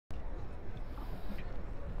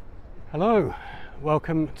Hello,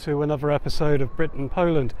 welcome to another episode of Brit and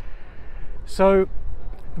Poland. So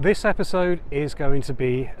this episode is going to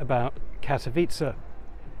be about Katowice.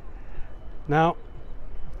 Now,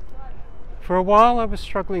 for a while I was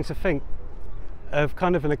struggling to think of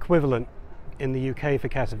kind of an equivalent in the UK for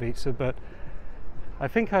Katowice, but I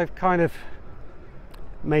think I've kind of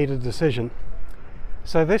made a decision.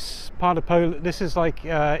 So this part of Poland, this is like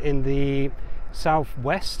in the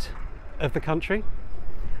southwest of the country.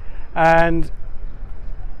 And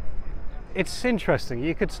it's interesting.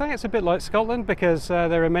 You could say it's a bit like Scotland because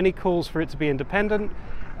there are many calls for it to be independent.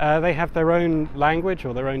 They have their own language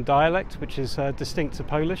or their own dialect, which is distinct to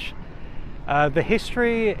Polish. The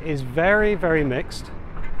history is very, very mixed,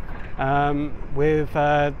 with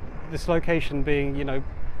this location being,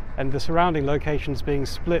 and the surrounding locations being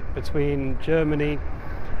split between Germany,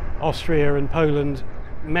 Austria and Poland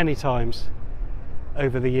many times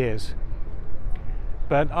over the years.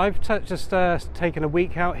 But I've just taken a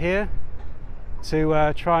week out here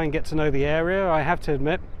to try and get to know the area. I have to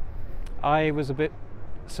admit, I was a bit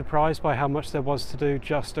surprised by how much there was to do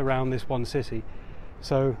just around this one city.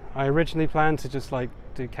 So I originally planned to just do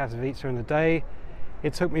Katowice in a day.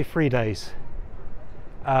 It took me 3 days.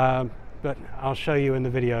 But I'll show you in the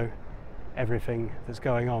video everything that's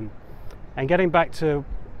going on. And getting back to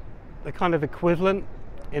the kind of equivalent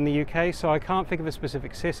in the UK, so I can't think of a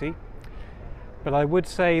specific city, but I would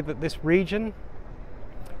say that this region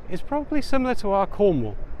is probably similar to our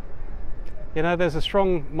Cornwall. There's a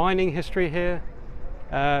strong mining history here,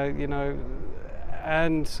 and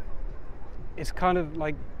it's kind of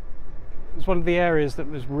like, it's one of the areas that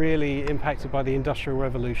was really impacted by the Industrial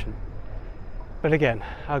Revolution. But again,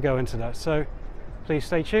 I'll go into that. So please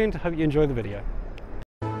stay tuned. Hope you enjoy the video.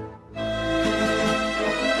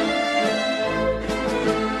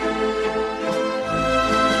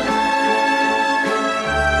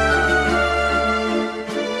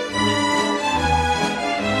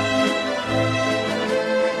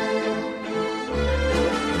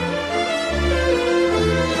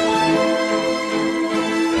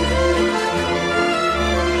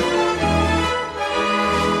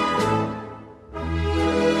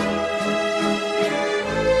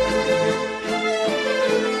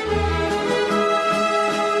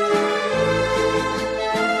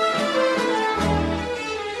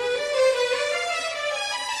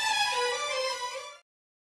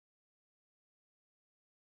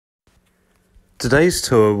 Today's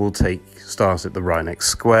tour will start at the Rheineck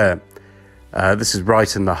Square. This is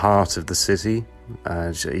right in the heart of the city.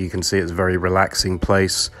 As you can see, it's a very relaxing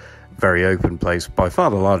place, very open place, by far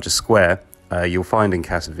the largest square you'll find in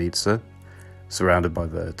Katowice, surrounded by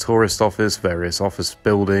the tourist office, various office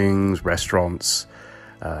buildings, restaurants,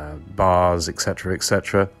 bars, etc.,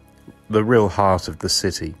 etc. The real heart of the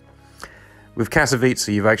city. With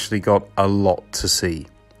Katowice, you've actually got a lot to see.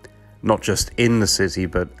 Not just in the city,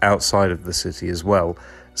 but outside of the city as well.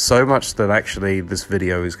 So much that actually this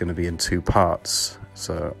video is going to be in 2 parts.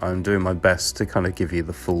 So I'm doing my best to kind of give you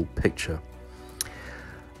the full picture.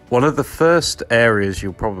 One of the first areas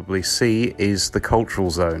you'll probably see is the cultural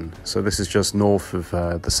zone. So this is just north of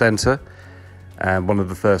the centre. And one of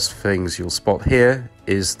the first things you'll spot here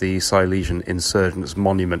is the Silesian Insurgents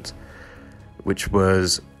Monument, which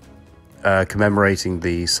was commemorating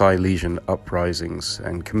the Silesian uprisings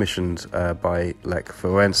and commissioned by Lech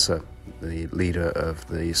Wałęsa, the leader of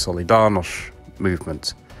the Solidarność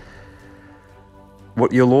movement.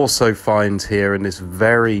 What you'll also find here in this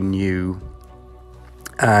very new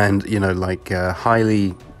and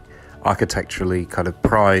highly architecturally kind of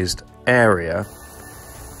prized area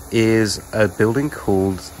is a building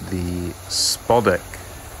called the Spodek.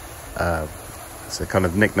 It's a kind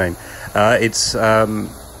of nickname. It's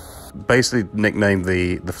basically nicknamed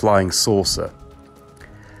the Flying Saucer,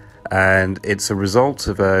 and it's a result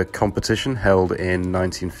of a competition held in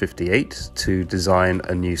 1958 to design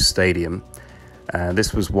a new stadium, and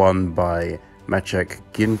this was won by Maciek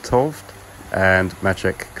Gintoft and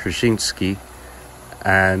Maciek Krzyżinski,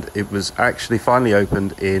 and it was actually finally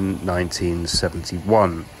opened in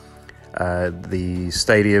 1971. The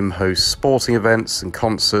stadium hosts sporting events and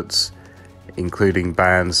concerts, including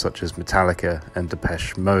bands such as Metallica and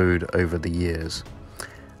Depeche Mode over the years.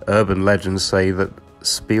 Urban legends say that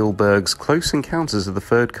Spielberg's Close Encounters of the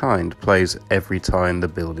Third Kind plays every time the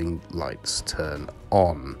building lights turn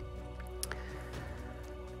on.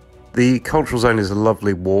 The cultural zone is a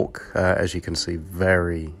lovely walk, as you can see,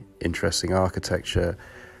 very interesting architecture,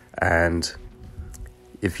 and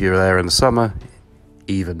if you're there in the summer,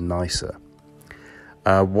 even nicer.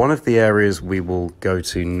 One of the areas we will go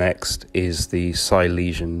to next is the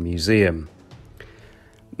Silesian Museum.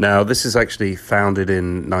 Now, this is actually founded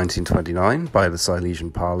in 1929 by the Silesian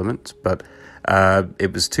Parliament, but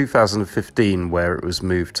it was 2015 where it was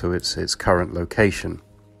moved to its current location.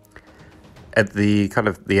 At the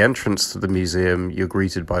entrance to the museum, you're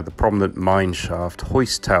greeted by the prominent mine shaft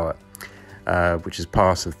hoist tower, which is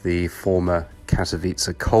part of the former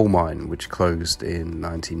Katowice coal mine, which closed in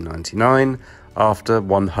 1999 after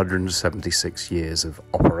 176 years of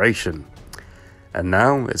operation. And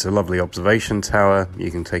now it's a lovely observation tower.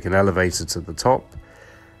 You can take an elevator to the top,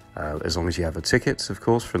 as long as you have a ticket, of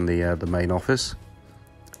course, from the main office.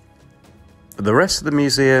 But the rest of the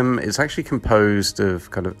museum is actually composed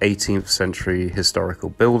of kind of 18th century historical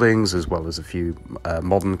buildings, as well as a few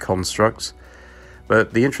modern constructs.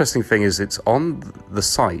 But the interesting thing is it's on the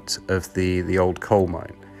site of the old coal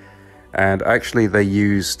mine. And actually they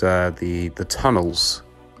used the tunnels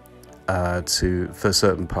for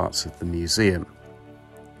certain parts of the museum.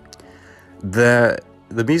 The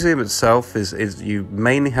museum itself is you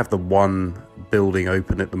mainly have the one building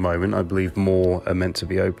open at the moment. I believe more are meant to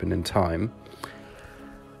be open in time.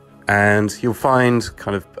 And you'll find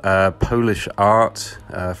kind of Polish art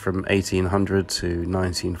from 1800 to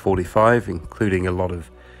 1945, including a lot of,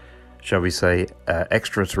 shall we say,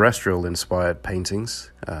 extraterrestrial inspired paintings.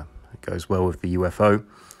 It goes well with the UFO.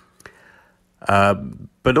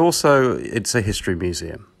 But also it's a history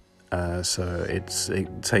museum. So it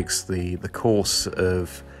takes the course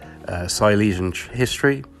of Silesian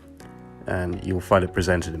history, and you'll find it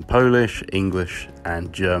presented in Polish, English,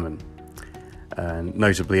 and German, and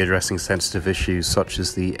notably addressing sensitive issues such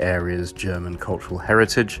as the area's German cultural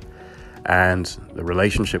heritage and the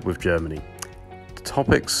relationship with Germany. The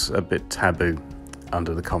topic's a bit taboo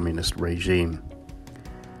under the communist regime.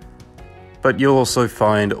 But you'll also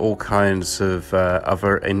find all kinds of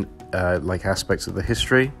other aspects of the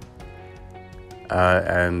history.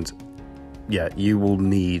 And yeah, you will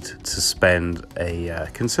need to spend a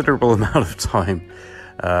considerable amount of time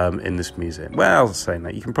in this museum. Well, saying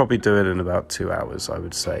that, you can probably do it in about 2 hours, I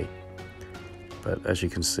would say. But as you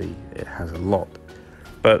can see, it has a lot.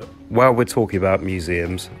 But while we're talking about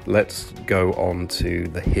museums, let's go on to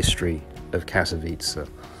the history of Katowice.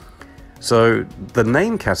 So the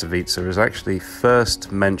name Katowice is actually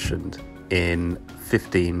first mentioned in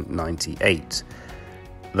 1598.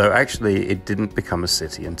 Though actually it didn't become a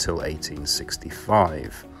city until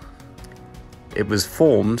 1865. It was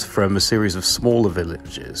formed from a series of smaller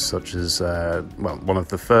villages, such as, one of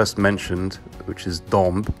the first mentioned, which is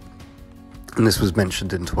Dąb, and this was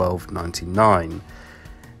mentioned in 1299.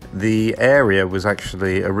 The area was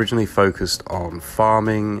actually originally focused on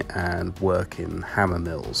farming and work in hammer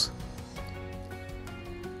mills.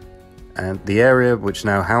 And the area which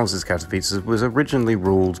now houses Katowice was originally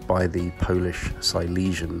ruled by the Polish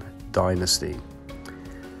Silesian dynasty.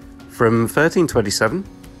 From 1327,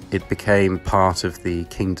 it became part of the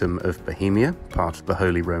Kingdom of Bohemia, part of the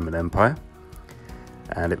Holy Roman Empire,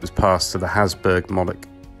 and it was passed to the Habsburg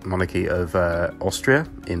monarchy of Austria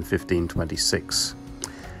in 1526.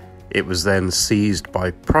 It was then seized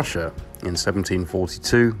by Prussia in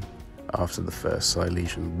 1742 after the First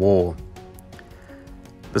Silesian War.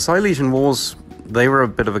 The Silesian Wars, they were a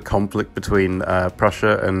bit of a conflict between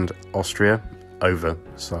Prussia and Austria over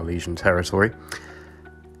Silesian territory.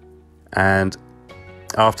 And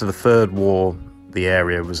after the Third War, the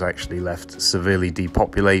area was actually left severely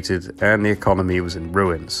depopulated and the economy was in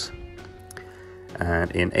ruins. And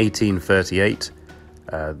in 1838,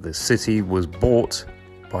 the city was bought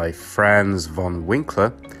by Franz von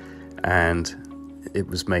Winkler, and it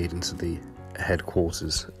was made into the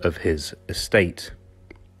headquarters of his estate.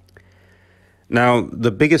 Now,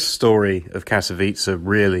 the biggest story of Katowice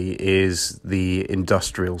really is the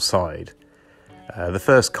industrial side. The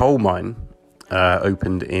first coal mine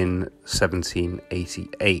opened in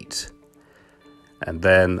 1788. And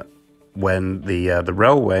then when the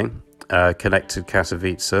railway connected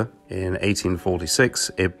Katowice in 1846,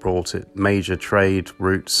 it brought it major trade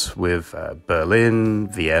routes with Berlin,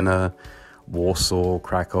 Vienna, Warsaw,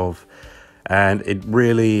 Krakow, and it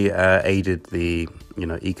really aided the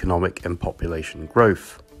economic and population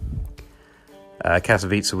growth.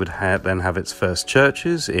 Katowice would then have its first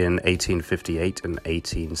churches in 1858 and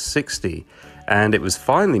 1860, and it was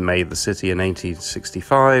finally made the city in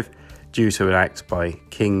 1865 due to an act by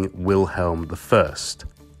King Wilhelm I,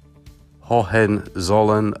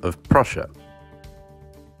 Hohenzollern of Prussia.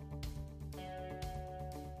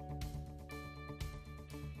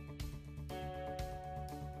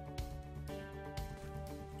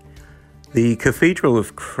 The Cathedral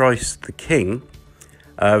of Christ the King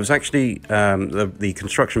was actually, the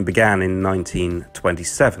construction began in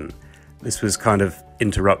 1927. This was kind of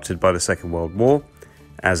interrupted by the Second World War,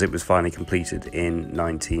 as it was finally completed in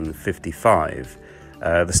 1955.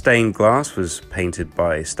 The stained glass was painted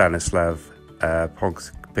by Stanislav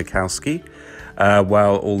Pogpikowski,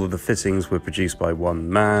 while all of the fittings were produced by one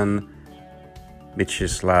man,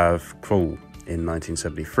 Mieczysław Król, in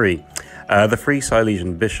 1973. The three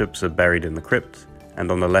Silesian bishops are buried in the crypt,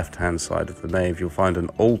 and on the left-hand side of the nave you'll find an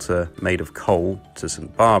altar made of coal to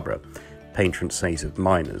St. Barbara, patron saint of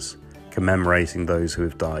miners, commemorating those who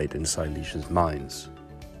have died in Silesia's mines.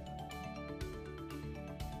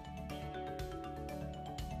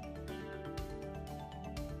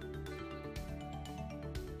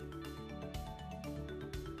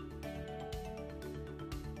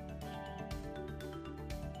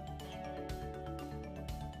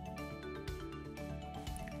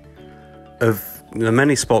 Of the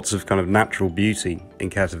many spots of kind of natural beauty in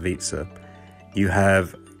Katowice, you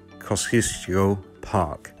have Kosciuszko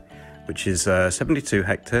Park, which is 72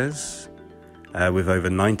 hectares with over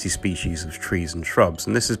 90 species of trees and shrubs,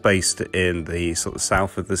 and this is based in the sort of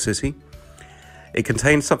south of the city. It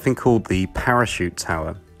contains something called the Parachute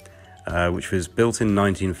Tower, which was built in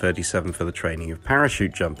 1937 for the training of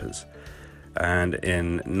parachute jumpers, and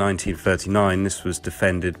in 1939 this was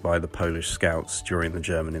defended by the Polish scouts during the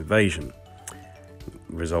German invasion,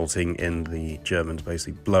 resulting in the Germans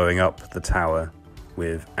basically blowing up the tower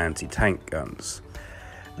with anti-tank guns.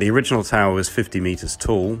 The original tower was 50 meters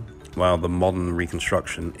tall, while the modern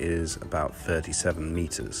reconstruction is about 37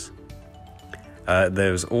 meters.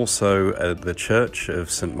 There's also the Church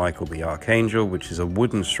of St. Michael the Archangel, which is a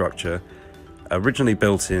wooden structure originally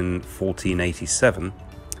built in 1487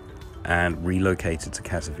 and relocated to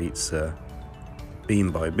Katowice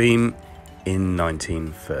beam by beam in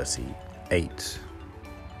 1938.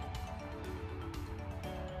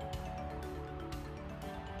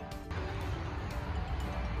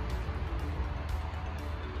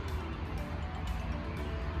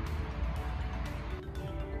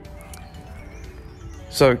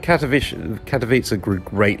 So Katowice grew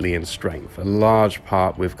greatly in strength, a large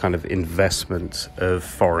part with kind of investment of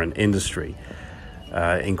foreign industry,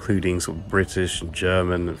 including sort of British and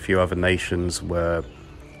German and a few other nations were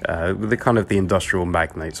the industrial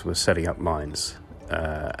magnates were setting up mines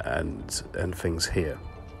and things here.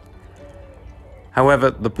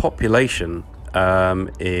 However, the population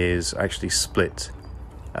is actually split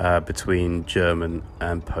between German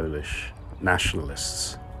and Polish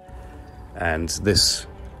nationalists. And this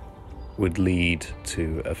would lead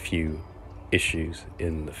to a few issues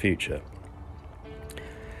in the future.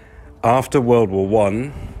 After World War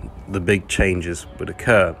I, the big changes would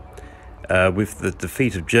occur. With the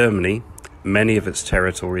defeat of Germany, many of its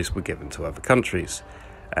territories were given to other countries,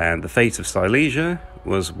 and the fate of Silesia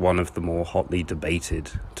was one of the more hotly debated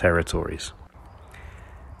territories.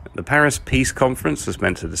 The Paris Peace Conference was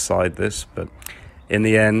meant to decide this, but in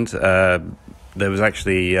the end, there was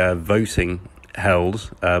actually voting held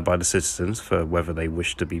by the citizens for whether they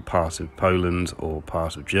wished to be part of Poland or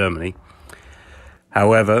part of Germany.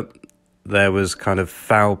 However, there was kind of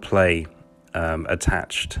foul play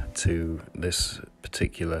attached to this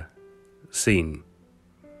particular scene,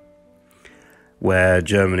 where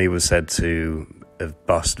Germany was said to have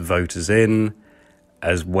bussed voters in,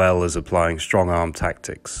 as well as applying strong-arm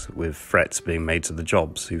tactics, with threats being made to the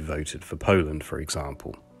Jobs who voted for Poland, for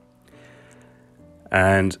example.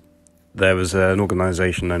 And there was an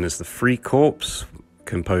organisation known as the Free Corps,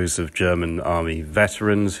 composed of German army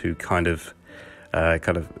veterans who kind of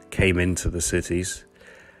came into the cities,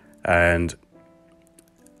 and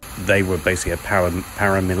they were basically a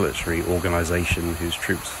paramilitary organisation whose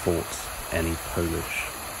troops fought any Polish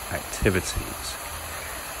activities.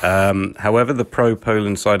 However, the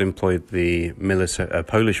pro-Poland side employed the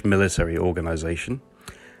Polish military organisation,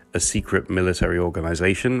 a secret military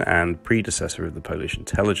organisation and predecessor of the Polish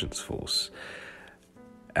intelligence force.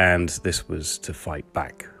 And this was to fight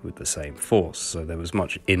back with the same force, so there was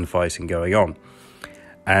much infighting going on.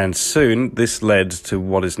 And soon this led to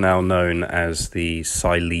what is now known as the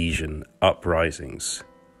Silesian uprisings.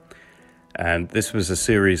 And this was a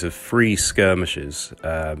series of free skirmishes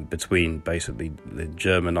between basically the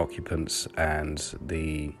German occupants and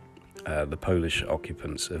the Polish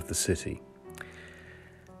occupants of the city.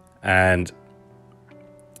 And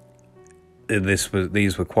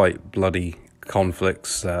these were quite bloody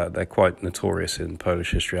conflicts. They're quite notorious in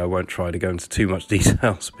Polish history. I won't try to go into too much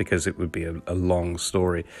details because it would be a long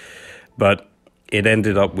story. But it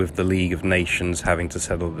ended up with the League of Nations having to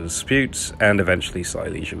settle the disputes, and eventually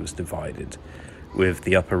Silesia was divided, with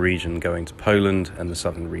the upper region going to Poland and the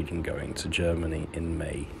southern region going to Germany in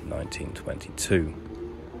May 1922.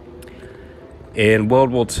 In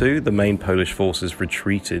World War II, the main Polish forces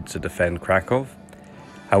retreated to defend Krakow,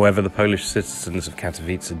 However, the Polish citizens of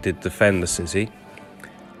Katowice did defend the city,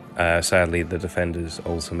 sadly the defenders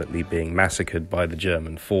ultimately being massacred by the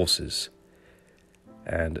German forces.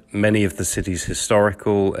 And many of the city's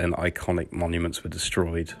historical and iconic monuments were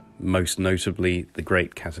destroyed, most notably the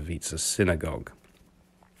Great Katowice Synagogue.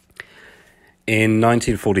 In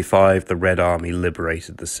 1945, the Red Army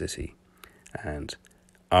liberated the city, and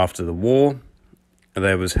after the war,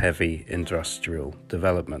 there was heavy industrial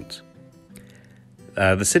development.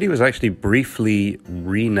 The city was actually briefly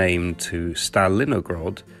renamed to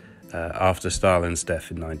Stalinograd after Stalin's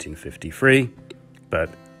death in 1953, but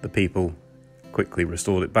the people quickly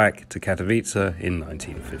restored it back to Katowice in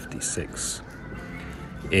 1956.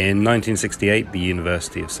 In 1968, the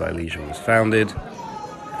University of Silesia was founded,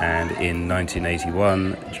 and in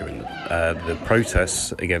 1981, during the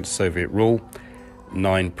protests against Soviet rule,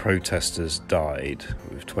 9 protesters died,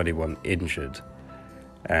 with 21 injured.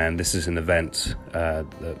 And this is an event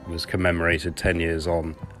that was commemorated 10 years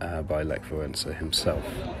on by Lech Wałęsa himself.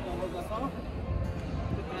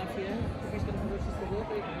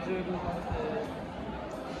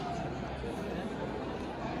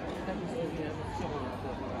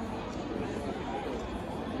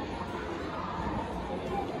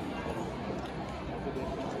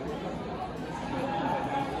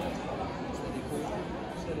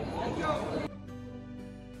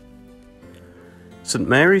 St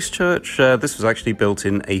Mary's Church, this was actually built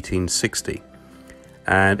in 1860,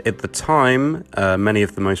 and at the time many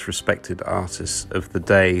of the most respected artists of the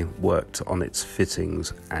day worked on its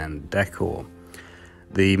fittings and decor.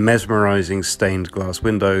 The mesmerising stained glass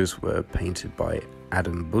windows were painted by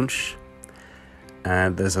Adam Bunch,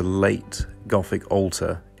 and there's a late Gothic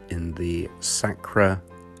altar in the Sacra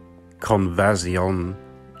Conversion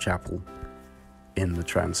Chapel in the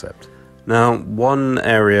transept. Now, one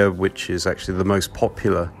area which is actually the most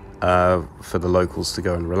popular for the locals to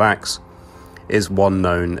go and relax is one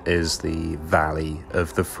known as the Valley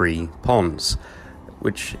of the Three Ponds,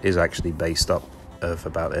 which is actually based up of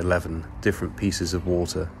about 11 different pieces of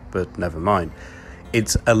water, but never mind.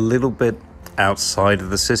 It's a little bit outside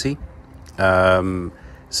of the city. So,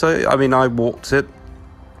 I mean, I walked it,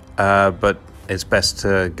 but it's best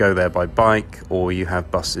to go there by bike, or you have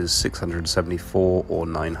buses 674 or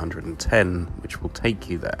 910, which will take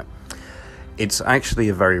you there. It's actually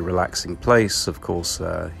a very relaxing place, of course,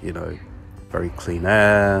 very clean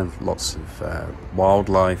air, lots of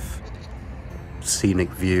wildlife,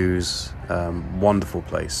 scenic views, wonderful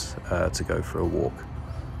place to go for a walk.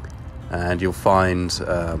 And you'll find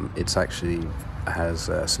it's actually has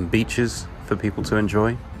some beaches for people to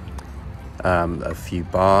enjoy. A few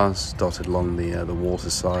bars dotted along the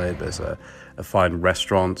waterside. There's a fine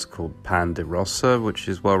restaurant called Pan de Rosa, which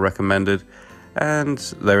is well recommended, and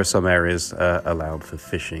there are some areas allowed for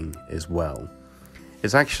fishing as well.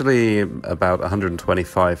 It's actually about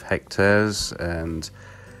 125 hectares, and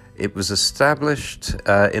it was established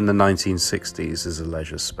in the 1960s as a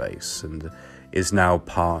leisure space, and is now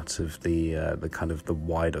part of the kind of the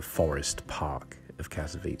wider forest park of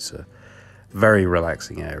Katowice. Very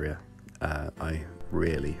relaxing area. I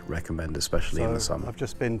really recommend, especially in the summer. I've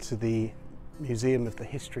just been to the Museum of the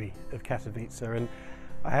History of Katowice, and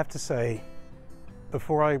I have to say,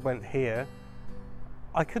 before I went here,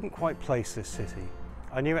 I couldn't quite place this city.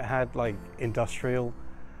 I knew it had like industrial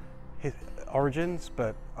origins,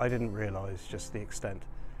 but I didn't realise just the extent.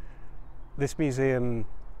 This museum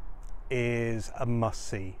is a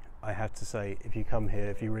must-see, I have to say, if you come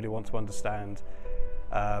here, if you really want to understand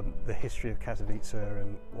the history of Katowice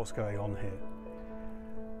and what's going on here.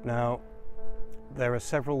 Now, there are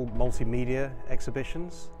several multimedia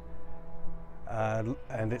exhibitions,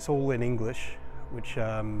 and it's all in English, which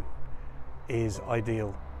is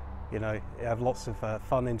ideal. You know, you have lots of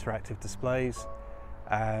fun interactive displays,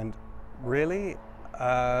 and really,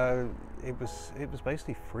 it was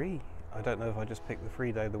basically free. I don't know if I just picked the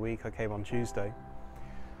free day of the week. I came on Tuesday,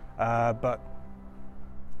 but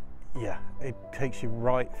yeah, it takes you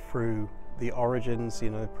right through the origins, you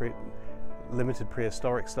know, limited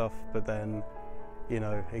prehistoric stuff, but then, you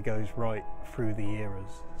know, it goes right through the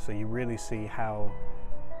eras. So you really see how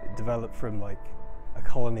it developed from like a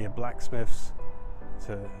colony of blacksmiths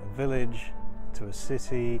to a village to a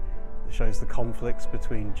city. It shows the conflicts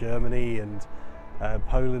between Germany and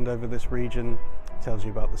Poland over this region. It tells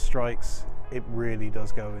you about the strikes. It really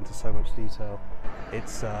does go into so much detail.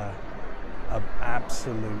 It's an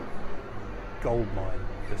absolute gold mine,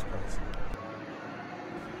 this place.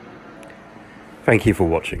 Thank you for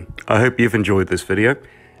watching. I hope you've enjoyed this video.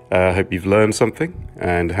 I hope you've learned something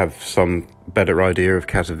and have some better idea of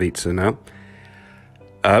Katowice now.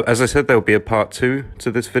 As I said, there'll be a part 2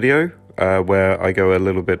 to this video. where I go a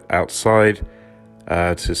little bit outside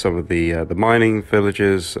to some of the mining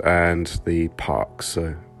villages and the parks.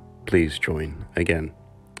 So please join again.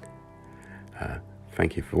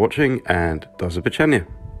 Thank you for watching, and do zobaczenia.